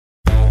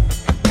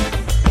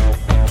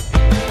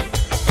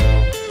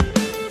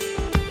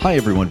Hi,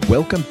 everyone.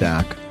 Welcome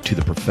back to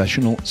the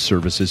Professional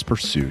Services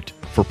Pursuit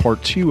for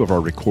part 2 of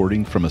our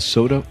recording from a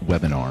SOTA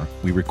webinar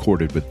we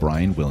recorded with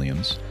Brian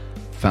Williams,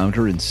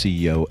 founder and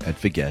CEO at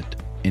Viget,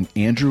 and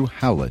Andrew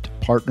Howlett,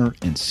 partner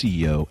and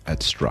CEO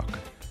at Struck.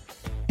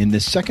 In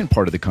this second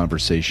part of the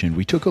conversation,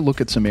 we took a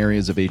look at some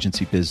areas of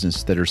agency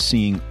business that are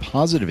seeing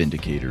positive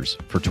indicators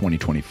for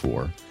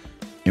 2024,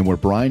 and where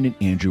Brian and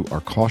Andrew are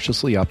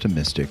cautiously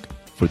optimistic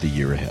for the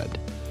year ahead.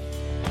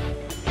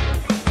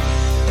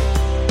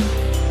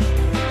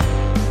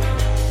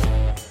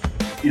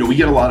 We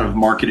get a lot of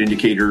market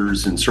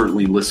indicators and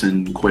certainly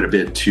listen quite a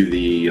bit to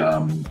the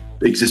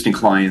existing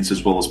clients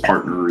as well as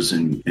partners.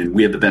 And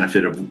we have the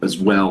benefit of as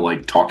well,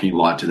 like talking a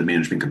lot to the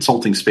management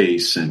consulting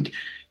space and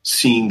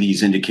seeing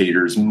these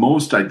indicators.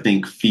 Most, I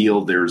think,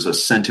 feel there's a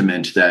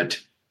sentiment that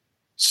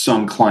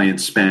some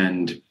client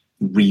spend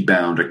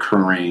rebound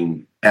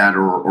occurring at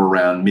or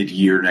around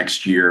mid-year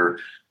next year.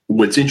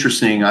 What's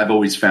interesting, I've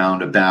always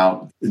found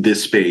about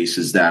this space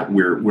is that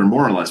we're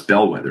more or less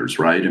bellwethers,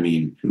 right? I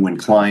mean, when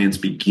clients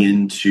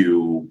begin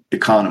to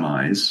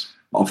economize,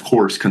 of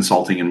course,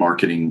 consulting and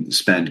marketing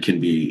spend can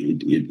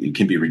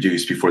be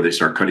reduced before they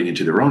start cutting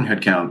into their own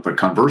headcount. But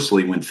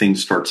conversely, when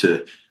things start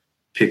to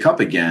pick up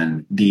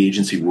again, the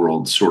agency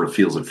world sort of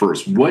feels it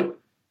first.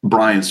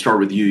 Brian, start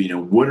with you.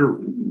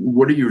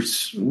 What do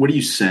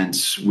you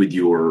sense with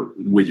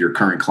your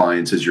current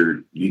clients as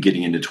you're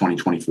getting into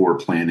 2024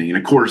 planning? And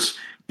of course,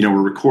 we're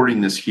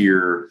recording this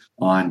here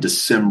on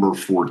December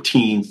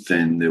 14th,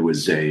 and there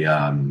was the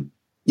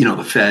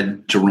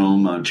Fed,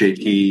 Jerome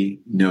JP,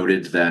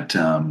 noted that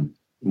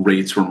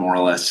rates were more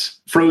or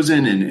less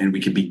frozen, and we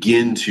could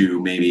begin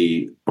to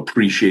maybe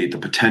appreciate the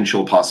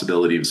potential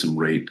possibility of some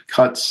rate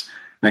cuts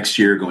next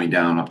year, going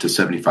down up to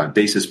 75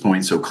 basis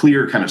points. So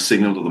clear kind of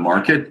signal to the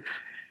market.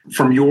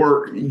 From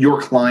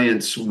your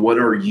clients, what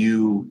are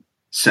you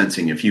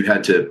sensing if you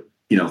had to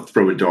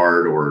throw a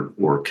dart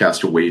or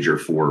cast a wager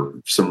for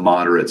some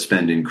moderate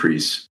spend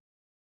increase?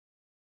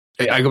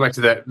 I go back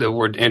to the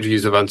word Andrew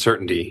used of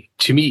uncertainty.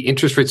 To me,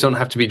 interest rates don't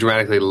have to be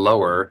dramatically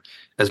lower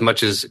as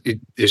much as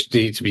it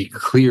needs to be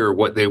clear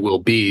what they will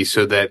be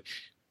so that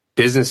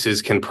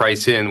businesses can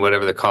price in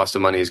whatever the cost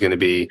of money is going to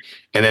be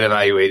and then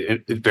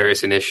evaluate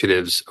various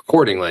initiatives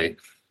accordingly.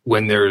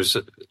 When there's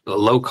a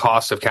low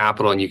cost of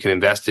capital and you can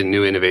invest in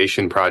new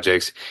innovation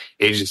projects,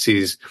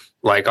 agencies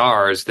like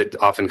ours that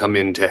often come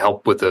in to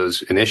help with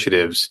those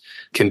initiatives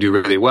can do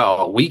really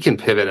well. We can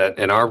pivot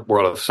in our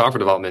world of software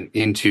development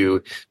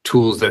into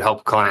tools that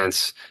help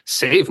clients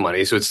save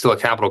money. So it's still a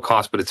capital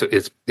cost, but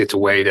it's a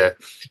way to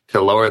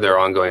lower their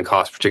ongoing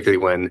costs,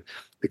 particularly when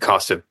the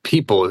cost of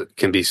people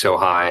can be so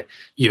high.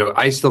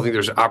 I still think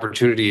there's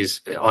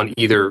opportunities on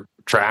either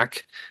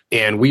track,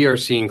 and we are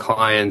seeing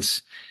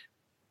clients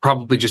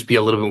probably just be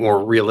a little bit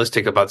more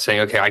realistic about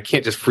saying, okay, I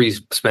can't just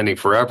freeze spending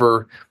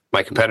forever.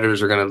 My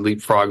competitors are going to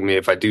leapfrog me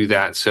if I do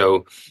that.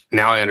 So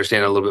now I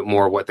understand a little bit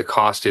more what the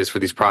cost is for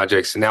these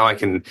projects. And now I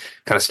can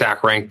kind of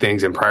stack rank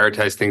things and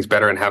prioritize things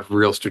better and have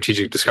real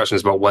strategic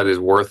discussions about what is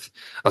worth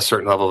a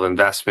certain level of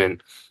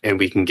investment. And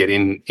we can get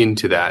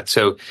into that.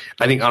 So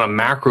I think on a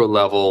macro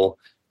level,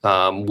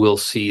 we'll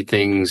see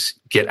things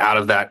get out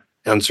of that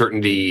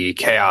uncertainty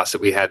chaos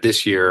that we had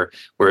this year,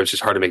 where it's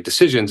just hard to make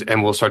decisions,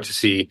 and we'll start to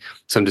see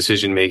some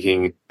decision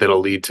making that'll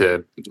lead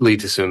to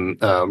some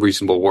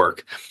reasonable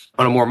work.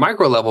 On a more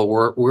micro level,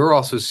 we're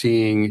also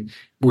seeing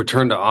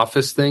return to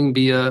office thing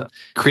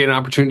create an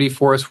opportunity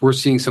for us. We're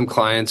seeing some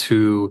clients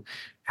who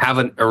have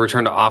a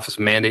return to office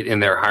mandate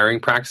in their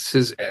hiring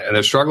practices, and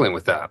they're struggling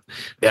with that.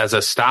 As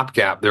a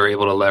stopgap, they're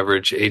able to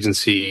leverage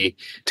agency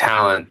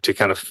talent to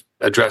kind of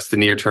address the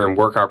near-term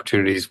work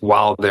opportunities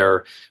while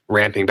they're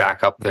ramping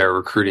back up their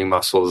recruiting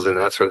muscles and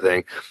that sort of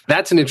thing.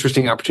 That's an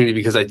interesting opportunity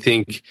because I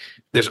think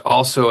there's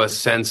also a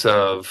sense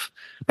of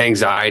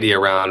anxiety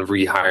around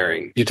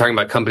rehiring. You're talking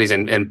about companies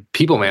and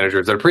people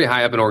managers that are pretty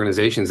high up in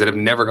organizations that have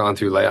never gone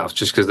through layoffs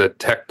just because the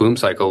tech boom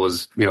cycle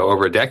was,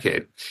 over a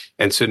decade.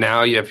 And so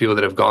now you have people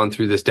that have gone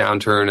through this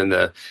downturn and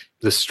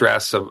the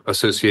stress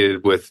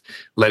associated with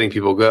letting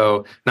people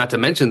go, not to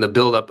mention the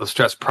buildup of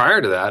stress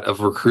prior to that of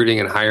recruiting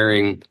and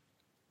hiring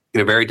in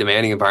a very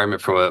demanding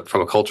environment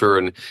from a culture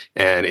and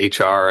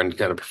HR and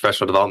kind of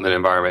professional development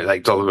environment.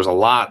 Like, so there was a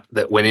lot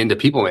that went into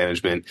people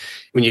management.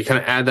 When you kind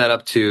of add that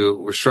up to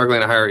we're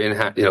struggling to hire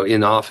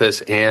in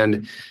office,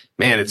 and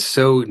man, it's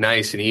so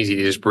nice and easy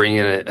to just bring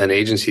in an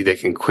agency that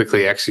can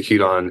quickly execute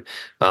on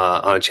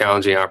a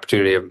challenging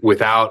opportunity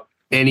without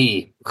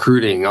any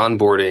recruiting,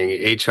 onboarding,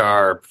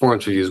 HR,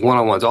 performance reviews,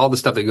 one-on-ones, all the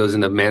stuff that goes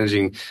into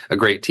managing a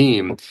great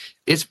team.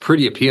 It's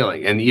pretty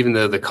appealing. And even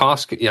though the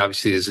cost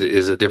obviously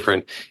is a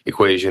different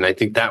equation, I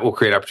think that will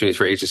create opportunities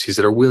for agencies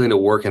that are willing to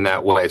work in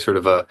that way, sort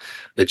of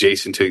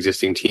adjacent to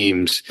existing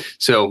teams.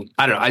 So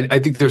I don't know. I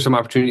think there's some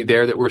opportunity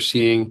there that we're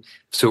seeing.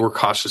 So we're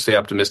cautiously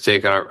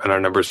optimistic, and our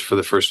numbers for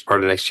the first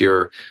part of next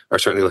year are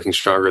certainly looking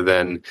stronger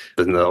than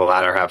the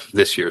latter half of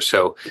this year.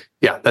 So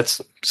yeah,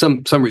 that's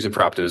some reason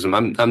for optimism.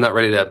 I'm not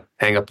ready to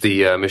hang up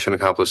the mission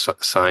accomplished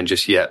sign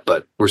just yet,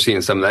 but we're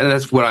seeing some of that, and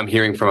that's what I'm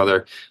hearing from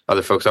other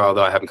folks.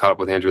 Although I haven't caught up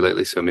with Andrew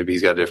lately, so maybe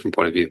he's got a different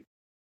point of view.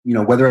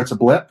 whether it's a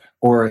blip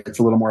or it's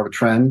a little more of a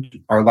trend,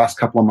 our last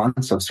couple of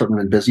months have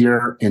certainly been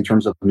busier in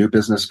terms of new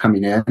business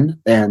coming in.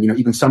 And,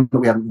 even some that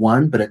we haven't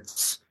won, but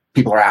it's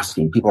people are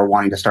asking, people are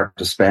wanting to start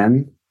to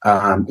spend.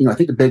 I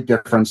think the big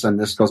difference, and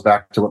this goes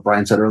back to what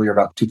Brian said earlier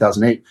about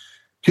 2008,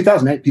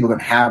 people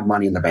didn't have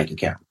money in the bank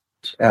account.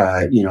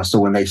 So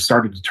when they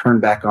started to turn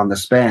back on the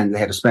spend, they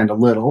had to spend a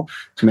little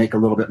to make a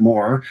little bit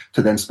more,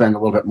 to then spend a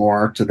little bit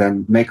more, to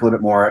then make a little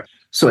bit more.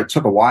 So it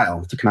took a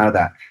while to come out of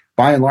that.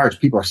 By and large,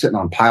 people are sitting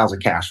on piles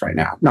of cash right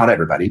now. Not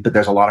everybody, but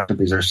there's a lot of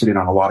companies that are sitting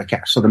on a lot of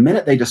cash. So the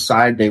minute they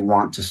decide they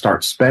want to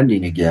start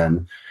spending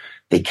again,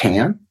 they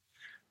can.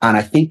 And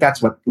I think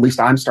that's what, at least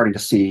I'm starting to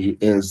see,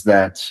 is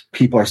that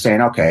people are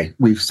saying, okay,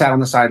 we've sat on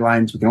the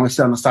sidelines. We can only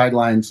sit on the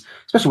sidelines,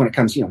 especially when it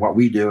comes to what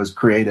we do as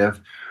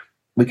creative.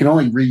 We can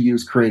only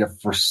reuse creative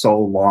for so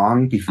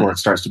long before it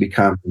starts to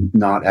become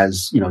not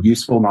as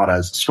useful, not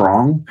as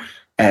strong,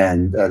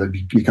 and there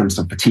becomes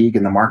some fatigue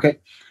in the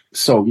market.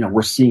 So,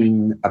 we're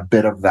seeing a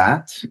bit of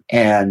that.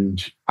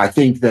 And I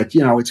think that,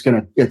 it's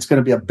going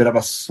to be a bit of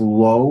a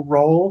slow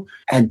roll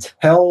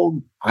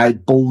until I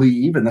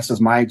believe, and this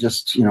is my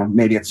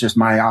maybe it's just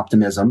my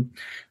optimism,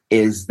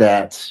 is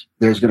that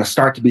there's going to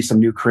start to be some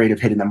new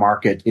creative hitting the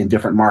market in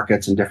different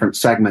markets and different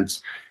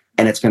segments.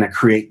 And it's going to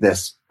create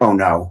this, oh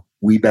no,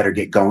 we better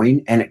get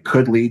going. And it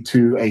could lead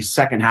to a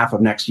second half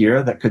of next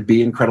year that could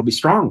be incredibly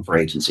strong for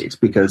agencies,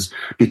 because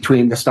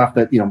between the stuff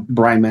that,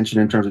 Brian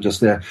mentioned in terms of just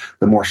the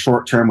more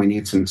short term, we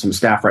need some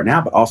staff right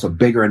now, but also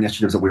bigger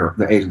initiatives that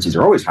the agencies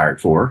are always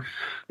hired for.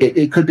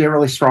 It could be a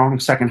really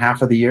strong second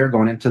half of the year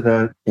going into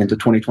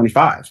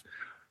 2025,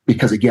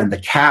 because again, the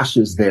cash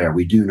is there.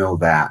 We do know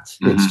that.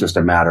 Mm-hmm. It's just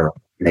a matter of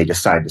they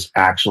decide to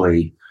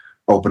actually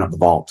open up the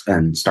vault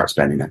and start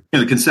spending it.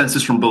 The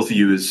consensus from both of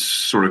you is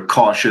sort of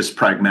cautious,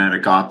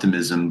 pragmatic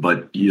optimism,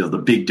 but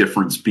the big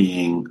difference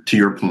being, to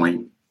your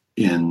point,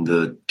 in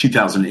the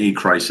 2008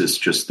 crisis,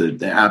 just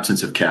the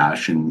absence of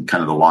cash and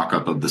kind of the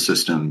lockup of the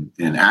system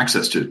and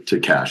access to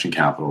cash and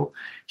capital.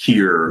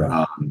 Here,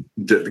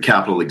 the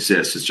capital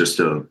exists. It's just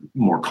a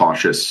more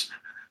cautious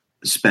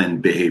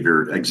spend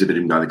behavior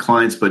exhibited by the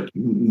clients, but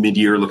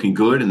mid-year looking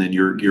good, and then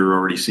you're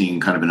already seeing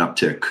kind of an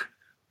uptick.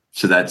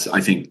 So that's,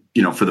 I think,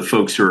 for the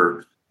folks who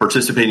are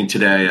participating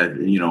today,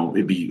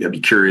 I'd be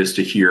curious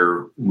to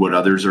hear what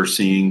others are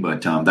seeing,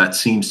 but that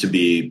seems to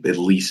be at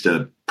least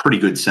a pretty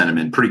good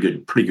sentiment, pretty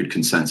good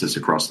consensus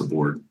across the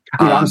board.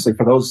 Honestly,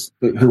 for those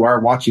who are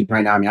watching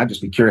right now, I'd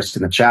just be curious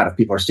in the chat if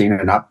people are seeing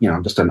an up,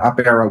 just an up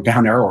arrow,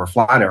 down arrow, or a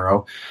flat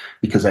arrow,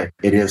 because it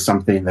is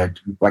something that,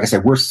 like I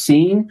said, we're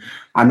seeing.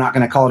 I'm not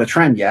going to call it a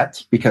trend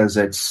yet because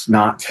it's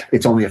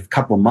only a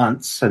couple of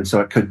months. And so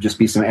it could just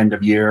be some end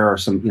of year or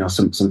some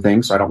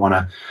things. So I don't want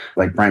to,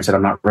 like Brian said,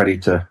 I'm not ready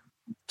to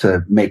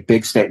make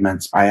big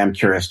statements. I am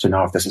curious to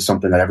know if this is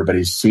something that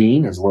everybody's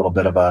seeing as a little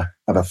bit of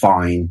a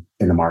thawing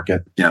in the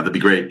market. Yeah, that'd be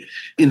great.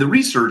 In the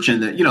research,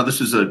 and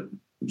this is a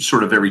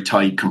sort of very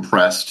tight,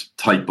 compressed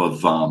type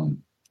of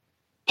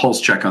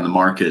pulse check on the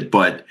market,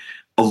 but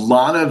a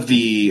lot of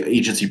the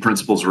agency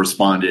principals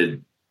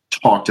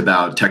talked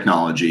about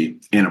technology,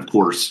 and of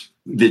course,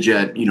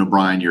 Vijay,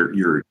 Brian,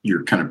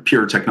 you're kind of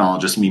pure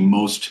technologist.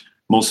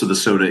 Most of the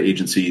SOTA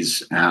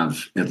agencies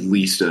have at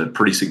least a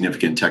pretty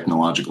significant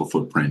technological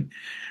footprint.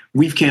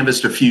 We've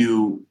canvassed a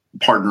few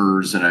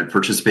partners, and I've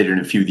participated in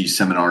a few of these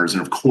seminars,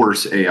 and of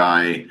course,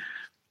 AI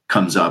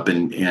comes up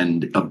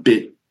and a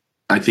bit,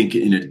 I think,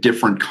 in a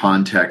different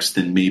context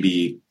than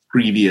maybe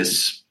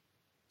previous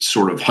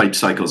sort of hype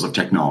cycles of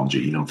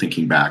technology,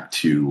 thinking back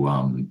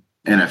to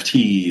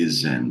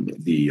NFTs and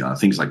the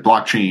things like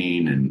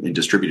blockchain and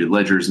distributed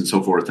ledgers and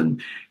so forth,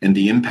 and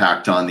the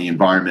impact on the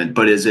environment.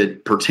 But as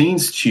it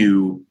pertains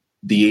to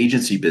the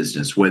agency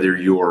business, whether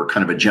you're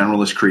kind of a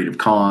generalist creative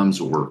comms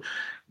or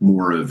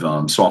more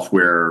of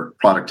software,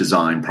 product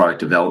design, product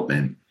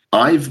development,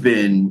 I've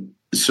been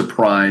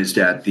surprised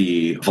at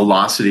the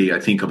velocity, I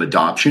think, of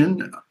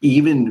adoption,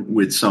 even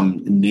with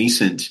some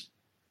nascent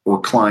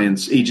or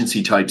clients,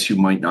 agency types who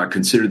might not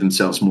consider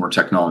themselves more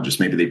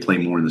technologists. Maybe they play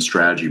more in the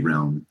strategy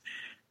realm.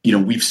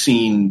 We've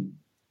seen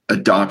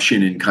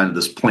adoption in kind of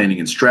this planning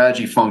and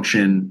strategy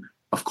function,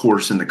 of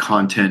course, in the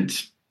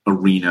content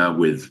arena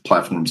with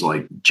platforms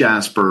like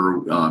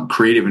Jasper.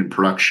 Creative and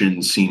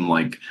production seem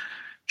like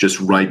just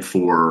ripe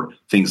for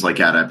things like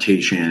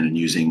adaptation and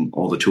using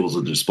all the tools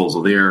at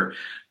disposal there.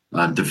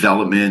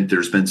 Development,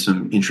 there's been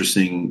some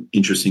interesting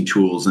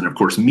tools. And of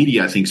course,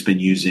 media, I think, has been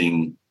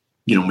using,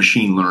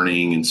 machine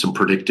learning and some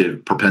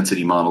predictive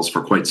propensity models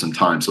for quite some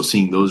time. So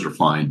seeing those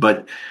refine.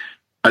 But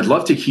I'd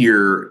love to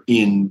hear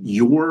in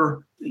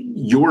your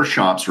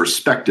shops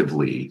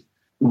respectively,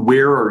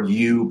 where are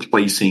you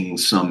placing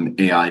some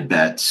AI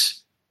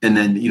bets? And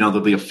then, there'll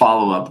be a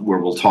follow-up where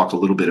we'll talk a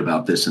little bit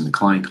about this in the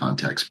client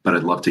context, but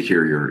I'd love to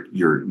hear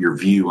your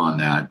view on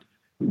that.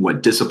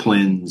 What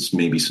disciplines,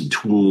 maybe some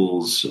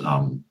tools,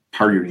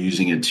 how you're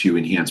using it to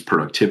enhance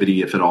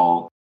productivity, if at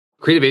all.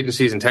 Creative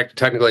agencies and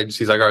technical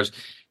agencies like ours,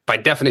 by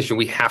definition,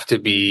 we have to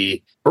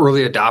be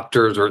early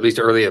adopters or at least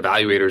early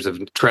evaluators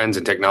of trends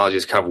and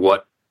technologies, kind of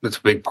what That's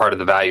a big part of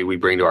the value we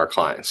bring to our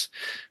clients.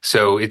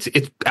 So it's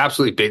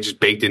absolutely just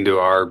baked into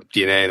our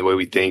DNA. The way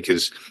we think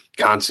is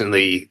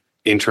constantly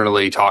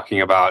internally talking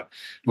about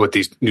what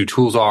these new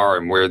tools are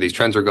and where these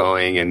trends are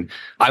going. And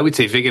I would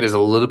say Viget is a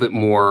little bit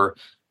more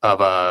of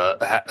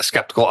a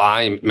skeptical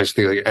eye. You mentioned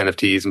things like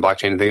NFTs and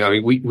blockchain and things. I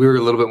mean, we're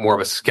a little bit more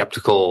of a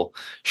skeptical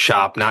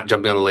shop, not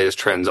jumping on the latest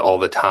trends all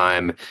the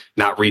time,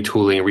 not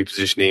retooling and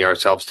repositioning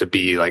ourselves to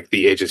be like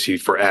the agency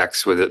for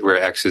X, where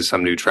X is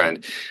some new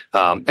trend.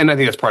 And I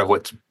think that's part of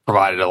what's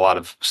provided a lot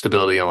of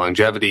stability and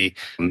longevity.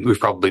 We've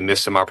probably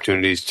missed some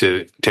opportunities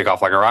to take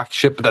off like a rocket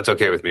ship, but that's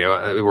okay with me.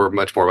 We're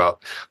much more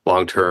about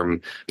long-term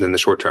than the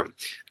short-term.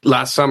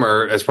 Last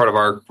summer, as part of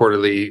our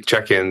quarterly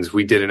check-ins,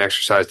 we did an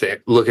exercise to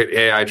look at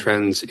AI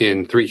trends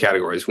in 3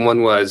 categories.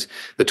 One was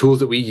the tools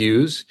that we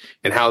use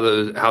and how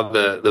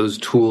those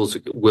tools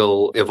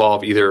will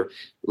evolve, either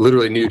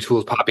literally new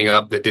tools popping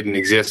up that didn't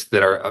exist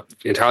that are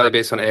entirely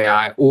based on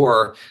AI,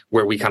 or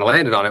where we kind of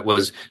landed on it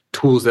was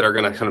tools that are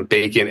going to kind of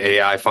bake in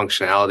AI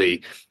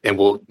functionality, and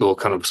we'll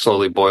kind of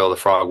slowly boil the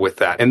frog with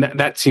that. And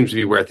that seems to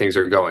be where things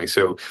are going.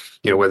 So,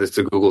 whether it's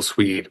the Google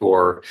Suite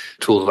or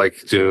tools like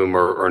Zoom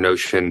or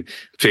Notion,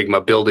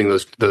 Figma, building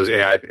those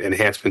AI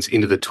enhancements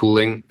into the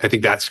tooling, I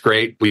think that's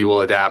great. We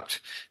will adapt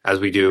as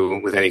we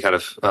do with any kind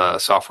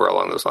of software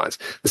along those lines.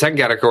 The second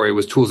category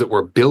was tools that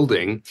we're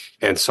building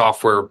and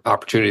software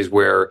opportunities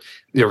where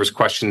there was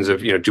questions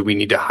of, do we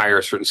need to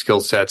hire certain skill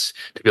sets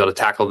to be able to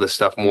tackle this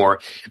stuff more?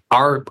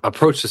 Our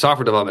approach to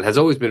software development has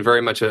always been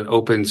very much an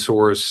open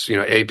source,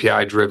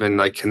 API driven,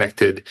 like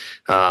connected,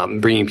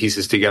 bringing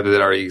pieces together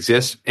that already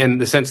exist. And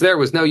the sense there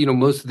was, no,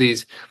 most of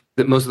the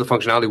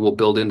functionality we'll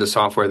build into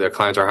software that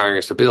clients are hiring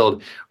us to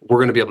build. We're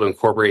going to be able to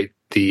incorporate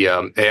the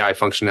AI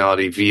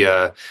functionality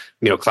via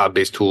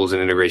cloud-based tools and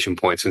integration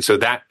points. And so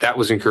that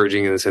was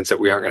encouraging in the sense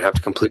that we aren't going to have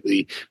to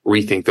completely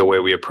rethink the way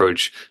we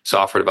approach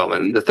software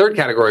development. And the third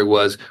category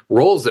was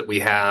roles that we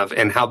have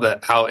and how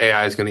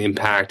AI is going to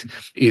impact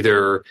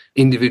either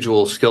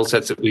individual skill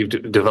sets that we've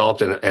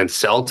developed and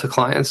sell to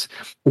clients,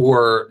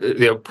 or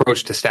the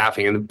approach to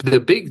staffing. And the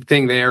big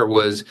thing there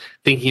was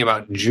thinking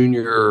about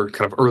junior,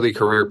 kind of early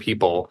career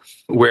people,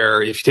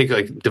 where if you take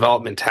like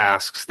development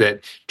tasks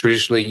that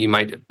traditionally you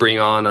might bring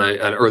on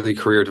an early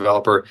career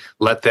developer,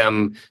 let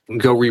them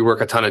go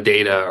rework a ton of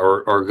data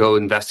or go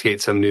investigate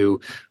some new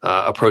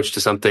approach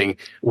to something,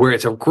 where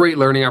it's a great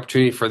learning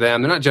opportunity for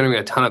them. They're not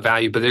generating a ton of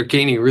value, but they're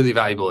gaining really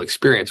valuable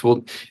experience.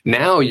 Well,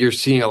 now you're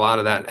seeing a lot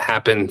of that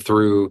happen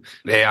through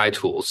AI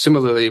tools.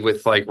 Similarly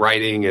with like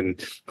writing,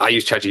 and I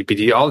use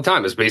ChatGPT all the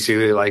time. It's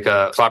basically like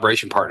a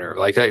collaboration partner.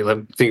 Like, hey, let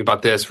me think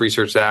about this,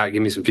 research that,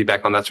 give me some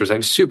feedback on that sort of thing.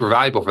 It's super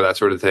valuable for that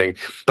sort of thing.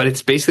 But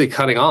it's basically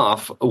cutting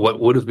off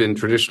what would have been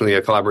traditionally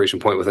a collaboration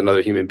point with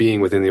another human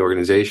being within the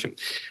organization.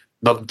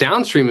 The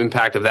downstream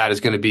impact of that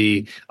is going to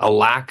be a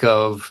lack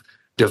of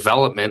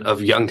development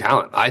of young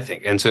talent, I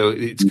think. And so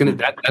that's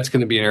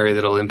going to be an area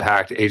that'll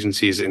impact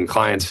agencies and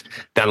clients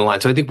down the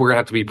line. So I think we're going to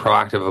have to be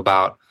proactive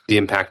about the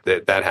impact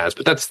that has.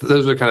 But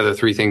those are kind of the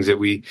 3 things that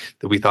we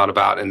thought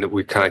about and that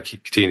we kind of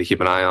continue to keep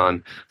an eye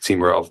on,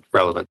 seem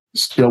relevant.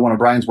 Still one of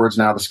Brian's words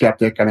now, the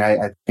skeptic. I mean,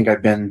 I think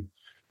I've been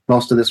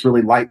most of this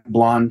really light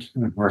blonde,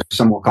 or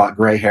some will call it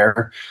gray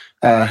hair,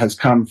 has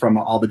come from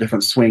all the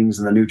different swings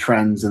and the new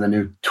trends and the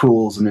new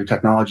tools and new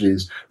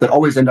technologies that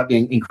always end up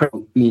being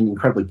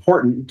incredibly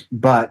important.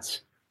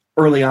 But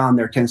early on,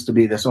 there tends to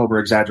be this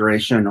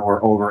over-exaggeration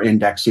or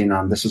over-indexing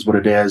on this is what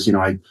it is.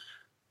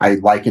 I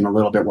liken a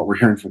little bit what we're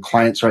hearing from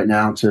clients right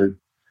now to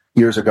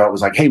years ago. It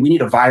was like, hey, we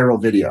need a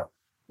viral video.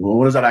 Well,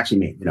 what does that actually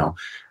mean?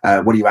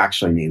 What do you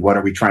actually need? What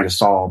are we trying to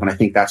solve? And I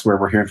think that's where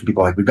we're hearing from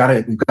people like, we've got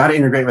to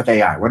integrate with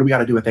AI. What do we got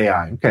to do with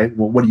AI? Okay,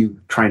 well, what are you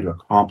trying to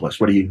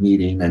accomplish? What are you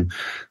needing? And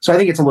so I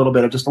think it's a little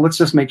bit of let's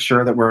just make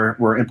sure that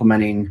we're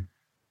implementing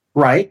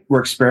right.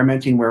 We're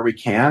experimenting where we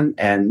can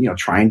and,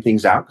 trying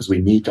things out because we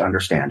need to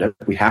understand it.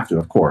 We have to,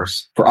 of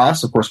course. For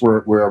us, of course,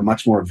 we're a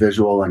much more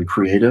visual and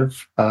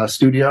creative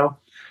studio.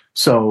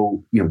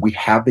 So, we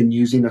have been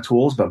using the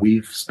tools, but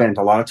we've spent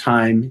a lot of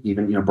time,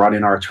 even, brought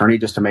in our attorney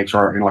just to make sure,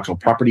 our intellectual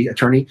property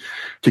attorney,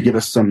 to give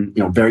us some,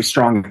 very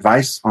strong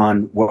advice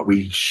on what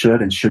we should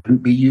and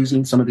shouldn't be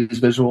using some of these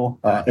visual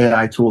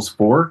AI tools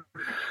for.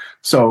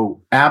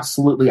 So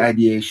absolutely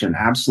ideation,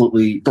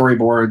 absolutely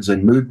storyboards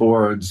and mood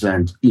boards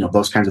and,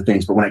 those kinds of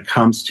things. But when it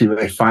comes to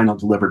a final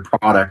delivered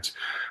product,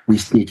 we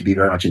need to be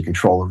very much in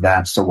control of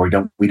that. So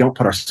we don't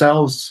put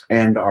ourselves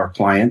and our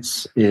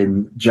clients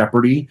in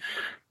jeopardy.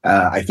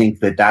 I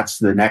think that's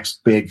the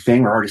next big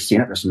thing. We're already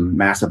seeing it. There's some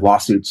massive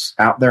lawsuits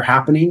out there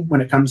happening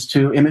when it comes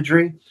to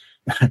imagery.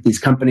 These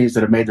companies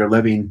that have made their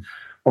living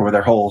over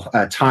their whole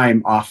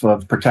time off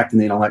of protecting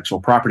the intellectual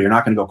property are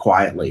not going to go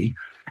quietly,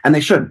 and they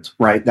shouldn't.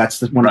 Right?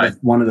 That's one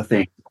of the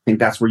things. I think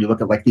that's where you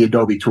look at like the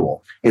Adobe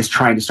tool is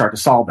trying to start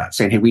to solve that,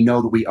 saying, hey, we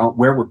know that we own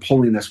where we're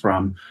pulling this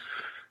from.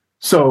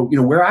 So,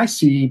 where I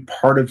see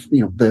part of,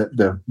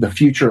 the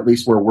future, at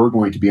least where we're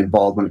going to be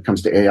involved when it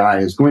comes to AI,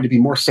 is going to be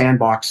more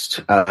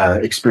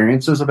sandboxed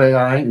experiences of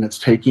AI. And it's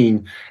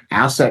taking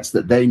assets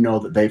that they know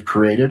that they've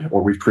created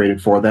or we've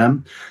created for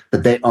them,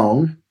 that they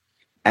own,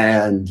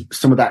 And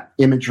some of that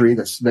imagery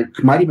that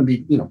might even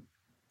be,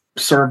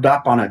 served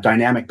up on a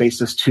dynamic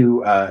basis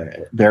to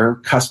their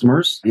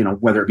customers,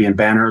 whether it be in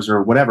banners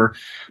or whatever,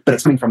 but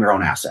it's coming from their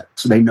own asset.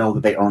 So they know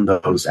that they own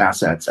those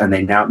assets, and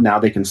they now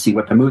they can see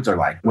what the moods are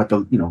like, what the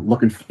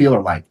look and feel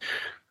are like,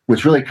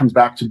 which really comes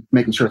back to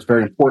making sure it's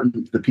very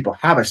important that people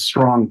have a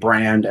strong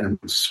brand and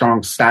a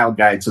strong style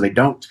guide so they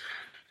don't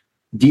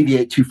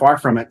deviate too far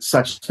from it,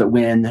 such that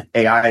when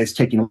AI is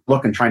taking a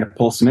look and trying to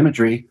pull some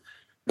imagery,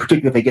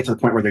 particularly if they get to the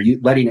point where they're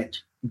letting it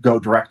go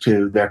direct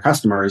to their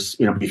customers,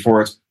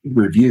 before it's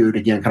reviewed,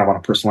 again, kind of on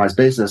a personalized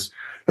basis,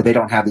 that they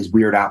don't have these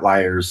weird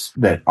outliers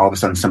that all of a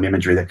sudden some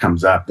imagery that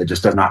comes up that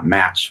just does not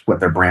match what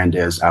their brand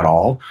is at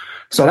all.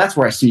 So that's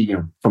where I see,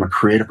 from a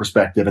creative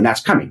perspective, and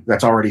that's coming.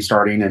 That's already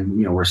starting,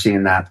 and, we're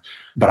seeing that.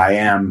 But I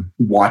am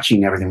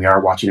watching everything. We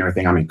are watching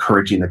everything. I'm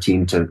encouraging the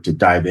team to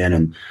dive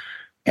in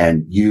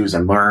and use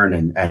and learn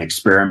and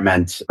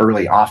experiment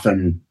early,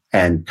 often,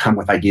 and come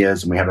with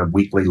ideas. And we have a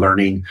weekly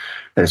learning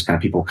that is kind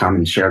of people come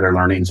and share their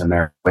learnings and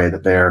their way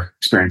that they're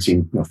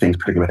experiencing things,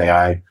 particularly with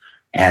AI.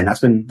 And that's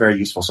been very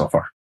useful so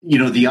far.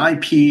 The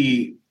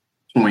IP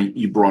point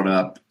you brought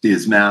up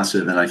is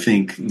massive. And I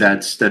think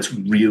that's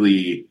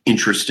really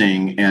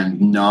interesting and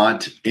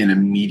not an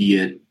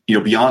immediate,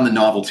 beyond the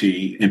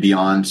novelty and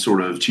beyond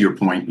sort of, to your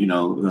point,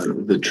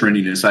 the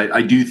trendiness.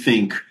 I do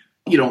think,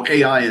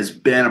 AI has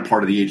been a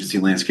part of the agency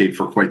landscape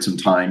for quite some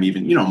time,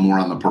 even, more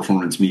on the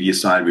performance media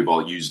side. We've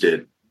all used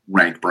it.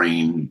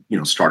 RankBrain,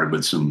 started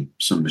with some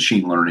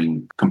machine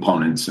learning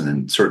components and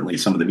then certainly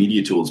some of the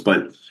media tools.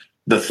 But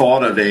the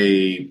thought of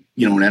an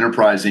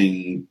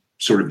enterprising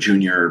sort of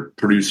junior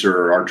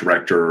producer, art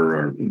director,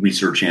 or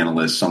research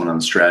analyst, someone on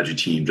the strategy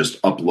team, just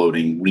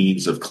uploading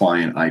reams of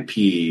client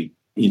IP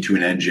into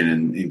an engine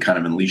and kind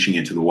of unleashing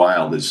it to the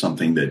wild is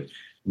something that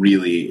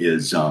really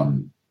is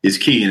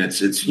key. And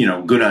it's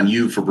good on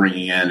you for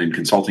bringing in and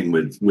consulting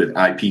with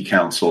IP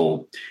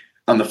counsel.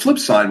 On the flip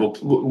side,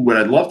 what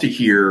I'd love to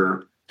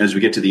hear as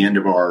we get to the end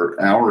of our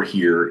hour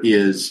here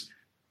is,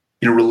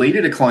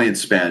 related to client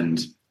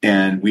spend.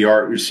 And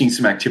we're seeing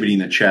some activity in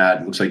the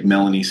chat. It looks like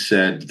Melanie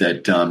said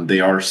that they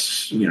are,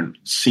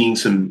 seeing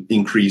some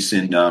increase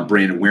in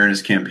brand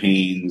awareness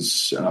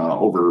campaigns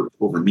over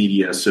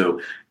media. So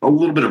a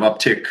little bit of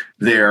uptick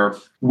there.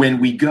 When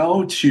we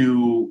go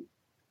to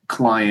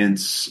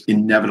clients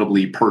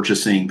inevitably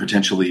purchasing,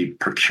 potentially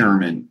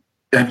procurement,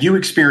 have you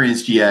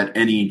experienced yet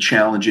any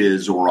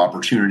challenges or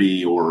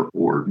opportunity or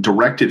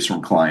directives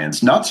from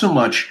clients? Not so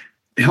much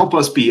help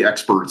us be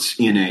experts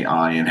in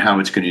AI and how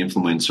it's going to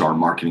influence our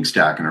marketing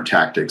stack and our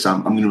tactics.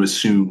 I'm going to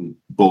assume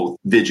both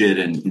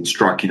Vidget and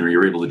Instruct,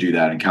 you're able to do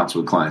that and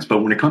counsel with clients.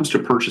 But when it comes to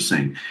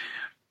purchasing,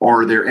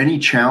 are there any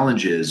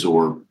challenges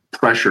or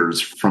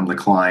pressures from the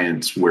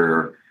clients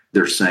where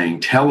they're saying,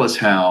 tell us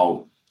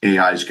how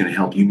AI is going to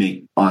help you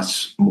make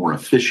us more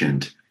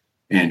efficient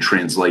and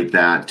translate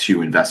that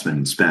to investment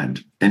and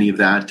spend? Any of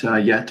that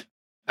yet?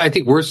 I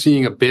think we're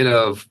seeing a bit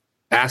of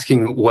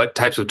asking what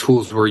types of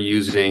tools we're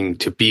using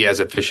to be as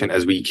efficient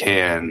as we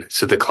can,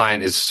 so the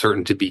client is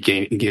certain to be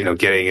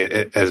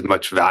getting as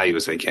much value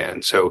as they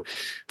can. So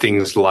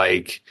things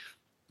like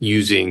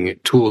using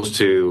tools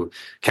to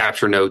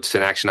capture notes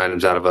and action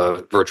items out of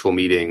a virtual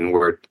meeting,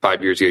 where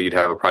 5 years ago you'd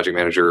have a project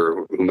manager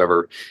or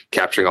whomever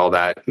capturing all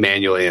that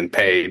manually and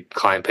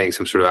client paying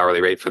some sort of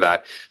hourly rate for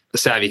that. The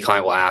savvy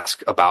client will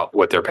ask about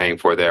what they're paying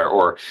for there.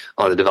 Or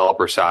on the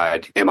developer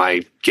side, am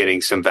I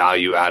getting some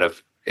value out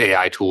of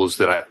AI tools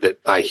that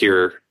I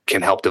hear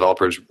can help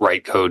developers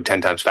write code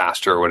 10 times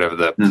faster, or whatever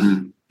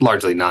the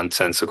largely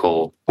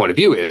nonsensical point of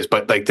view is.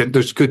 But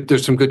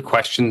there's some good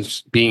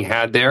questions being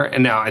had there.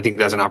 And now I think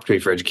that's an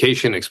opportunity for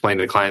education, explain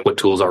to the client what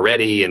tools are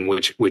ready and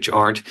which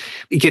aren't.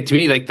 To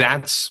me,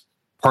 that's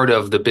part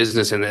of the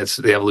business, and that's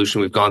the evolution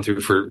we've gone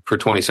through for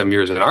 20 some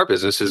years in our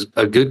business. Is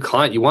a good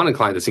client. You want a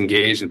client that's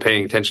engaged and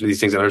paying attention to these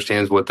things and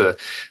understands what the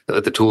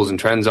tools and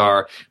trends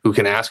are, who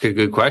can ask a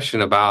good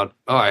question about,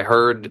 I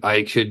heard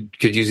I could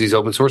use these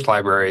open source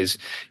libraries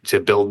to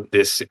build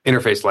this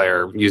interface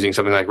layer using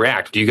something like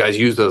React. Do you guys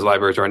use those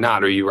libraries or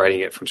not? Or are you writing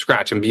it from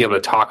scratch? And being able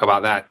to talk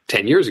about that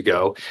 10 years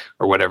ago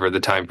or whatever the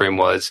time frame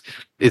was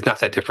is not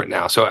that different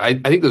now. So I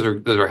think those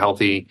are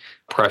healthy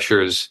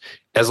pressures,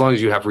 as long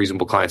as you have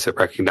reasonable clients that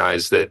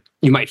recognize that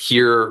you might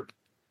hear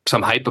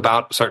some hype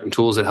about certain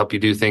tools that help you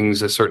do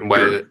things a certain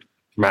way that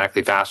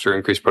dramatically faster,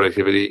 increase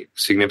productivity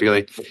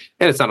significantly.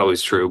 And it's not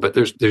always true, but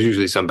there's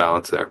usually some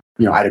balance there.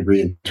 I'd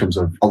agree in terms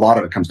of a lot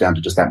of it comes down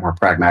to just that more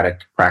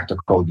pragmatic,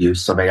 practical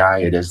use of AI.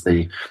 It is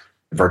the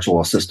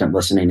virtual assistant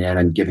listening in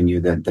and giving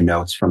you the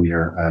notes from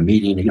your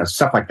meeting,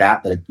 stuff like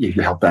that if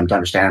you help them to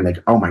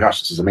understand, oh my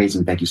gosh, this is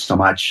amazing. Thank you so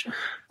much.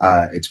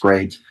 It's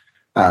great.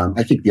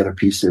 I think the other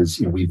piece is,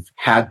 we've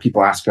had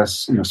people ask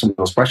us, some of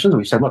those questions, and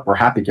we said, look, we're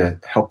happy to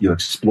help you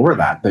explore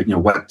that. But,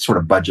 what sort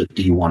of budget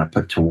do you want to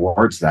put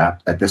towards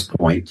that at this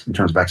point in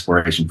terms of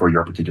exploration for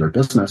your particular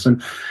business?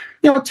 And,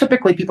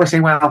 typically people are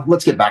saying, well,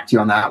 let's get back to you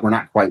on that. We're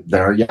not quite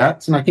there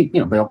yet. And I think,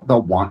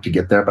 they'll want to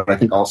get there. But I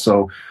think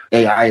also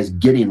AI is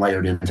getting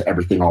layered into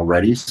everything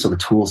already. So the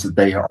tools that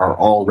they are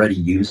already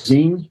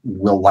using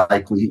will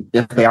likely,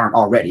 if they aren't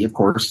already, of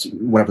course,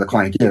 whatever the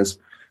client is,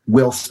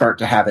 will start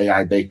to have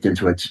AI baked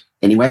into it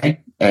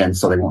anyway. And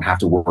so they won't have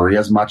to worry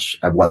as much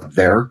of what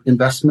their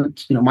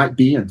investment, might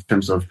be in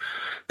terms of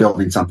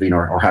building something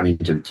or having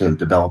to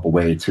develop a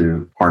way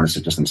to harness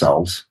it just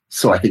themselves.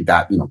 So I think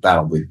that,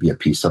 that'll be a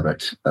piece of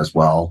it as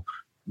well.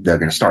 They're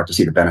going to start to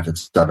see the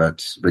benefits of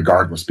it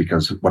regardless,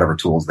 because whatever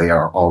tools they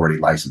are already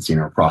licensing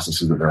or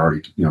processes that they're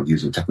already,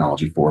 using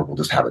technology for, will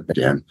just have it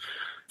in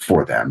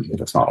for them if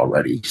it's not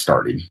already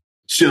starting.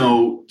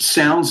 So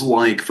sounds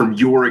like from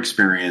your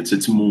experience,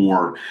 it's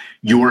more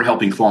you're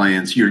helping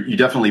clients. You're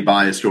definitely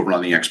biased over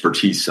on the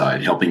expertise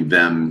side, helping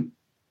them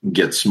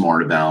get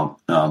smart about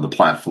the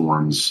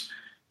platforms,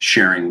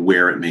 sharing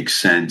where it makes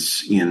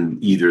sense in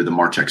either the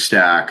MarTech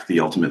stack,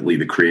 ultimately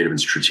the creative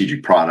and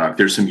strategic product.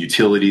 There's some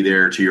utility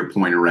there to your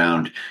point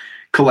around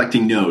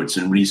collecting notes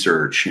and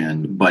research,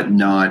 but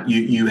not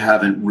you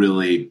haven't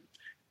really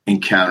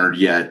encountered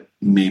yet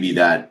maybe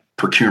that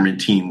procurement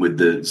team with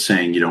the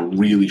saying,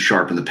 really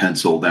sharpen the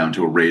pencil down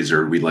to a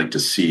razor. We'd like to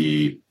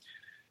see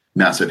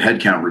massive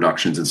headcount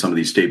reductions in some of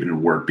these statement of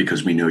work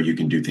because we know you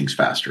can do things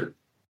faster.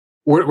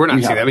 We're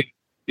not seeing that. I mean,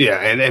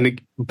 yeah,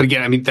 but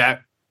again, I mean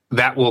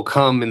that will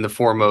come in the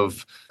form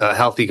of a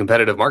healthy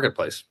competitive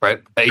marketplace,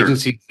 right? Sure.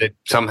 Agencies that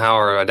somehow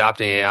are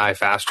adopting AI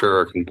faster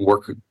or can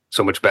work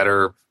so much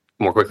better,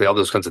 more quickly, all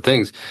those kinds of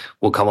things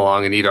will come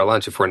along and eat our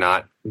lunch if we're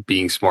not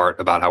being smart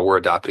about how we're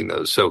adopting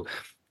those. So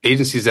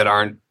agencies that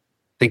aren't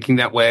thinking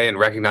that way and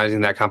recognizing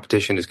that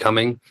competition is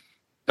coming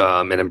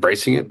and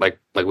embracing it like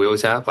we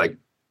always have,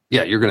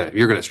 you're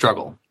gonna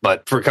struggle.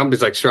 But for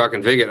companies like Strzok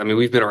and Viget, I mean,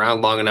 we've been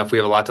around long enough. We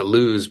have a lot to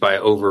lose by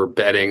over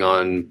betting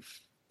on,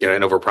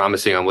 and over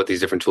promising on what these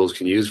different tools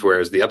can use.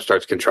 Whereas the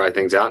upstarts can try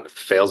things out. If it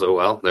fails, oh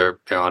well, they're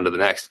on to the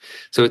next.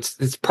 So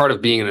it's part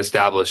of being an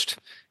established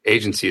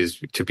agency is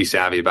to be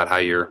savvy about how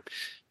you're,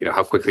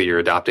 how quickly you're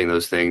adopting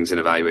those things and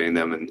evaluating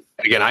them. And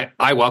again,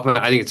 I welcome it.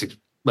 I think it's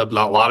a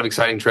lot of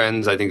exciting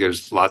trends. I think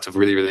there's lots of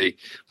really, really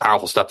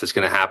powerful stuff that's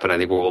going to happen.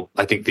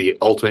 I think the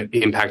ultimate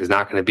impact is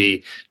not going to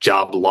be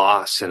job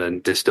loss and a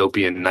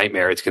dystopian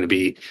nightmare. It's going to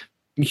be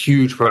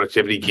huge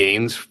productivity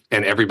gains,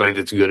 and everybody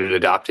that's good at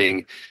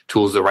adopting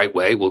tools the right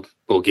way will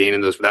gain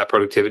in that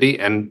productivity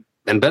and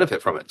benefit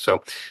from it.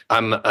 So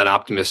I'm an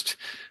optimist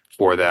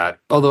for that.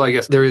 Although I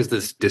guess there is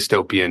this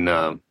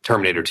dystopian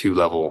Terminator 2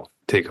 level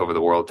take over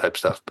the world type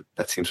stuff, but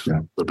that seems a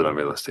little bit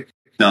unrealistic.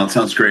 No, it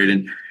sounds great.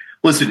 And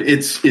listen,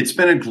 it's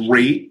been a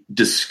great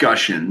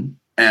discussion,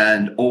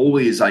 and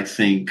always I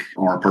think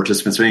our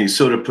participants, I think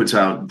Soda puts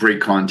out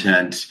great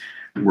content.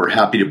 We're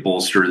happy to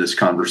bolster this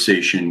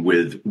conversation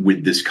with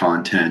this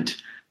content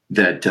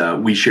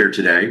that we share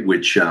today,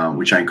 which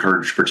I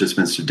encourage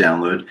participants to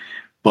download.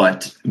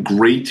 But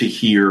great to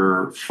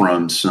hear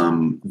from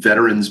some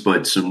veterans,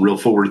 but some real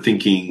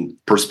forward-thinking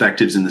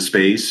perspectives in the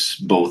space,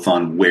 both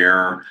on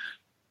where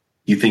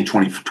you think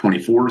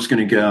 2024 is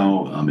going to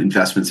go,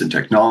 investments in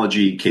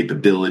technology,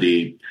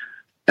 capability,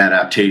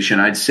 adaptation.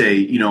 I'd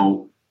say,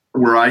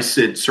 where I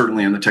sit,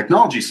 certainly on the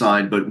technology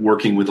side, but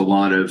working with a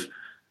lot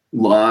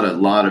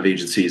of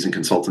agencies and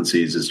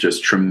consultancies, is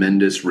just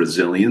tremendous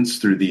resilience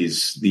through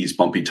these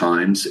bumpy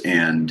times,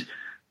 and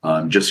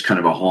just kind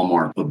of a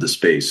hallmark of the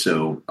space.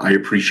 So I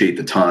appreciate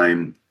the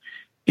time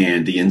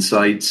and the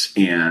insights,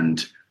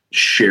 and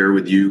share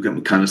with you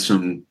kind of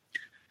some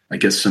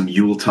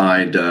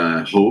Yuletide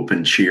hope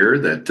and cheer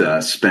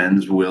that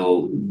spends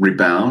will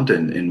rebound,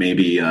 and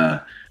maybe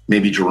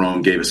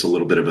Jerome gave us a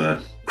little bit of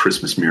a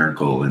Christmas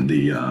miracle in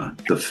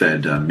the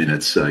Fed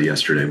minutes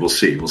yesterday. We'll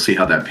see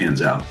how that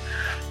pans out.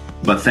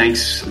 But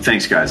thanks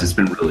guys. It's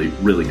been really,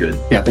 really good.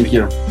 Yeah, thank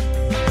you.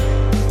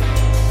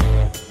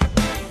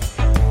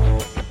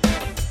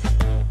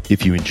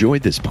 If you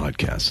enjoyed this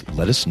podcast,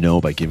 let us know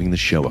by giving the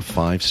show a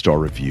 5-star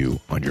review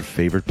on your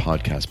favorite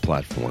podcast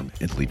platform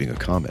and leaving a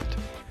comment.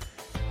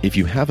 If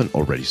you haven't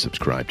already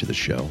subscribed to the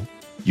show,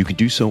 you can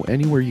do so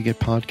anywhere you get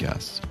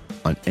podcasts,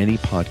 on any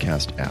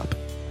podcast app.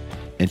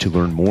 And to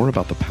learn more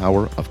about the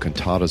power of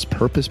Cantata's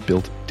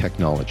purpose-built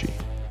technology,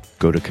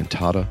 go to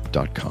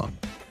cantata.com.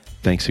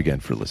 Thanks again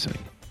for listening.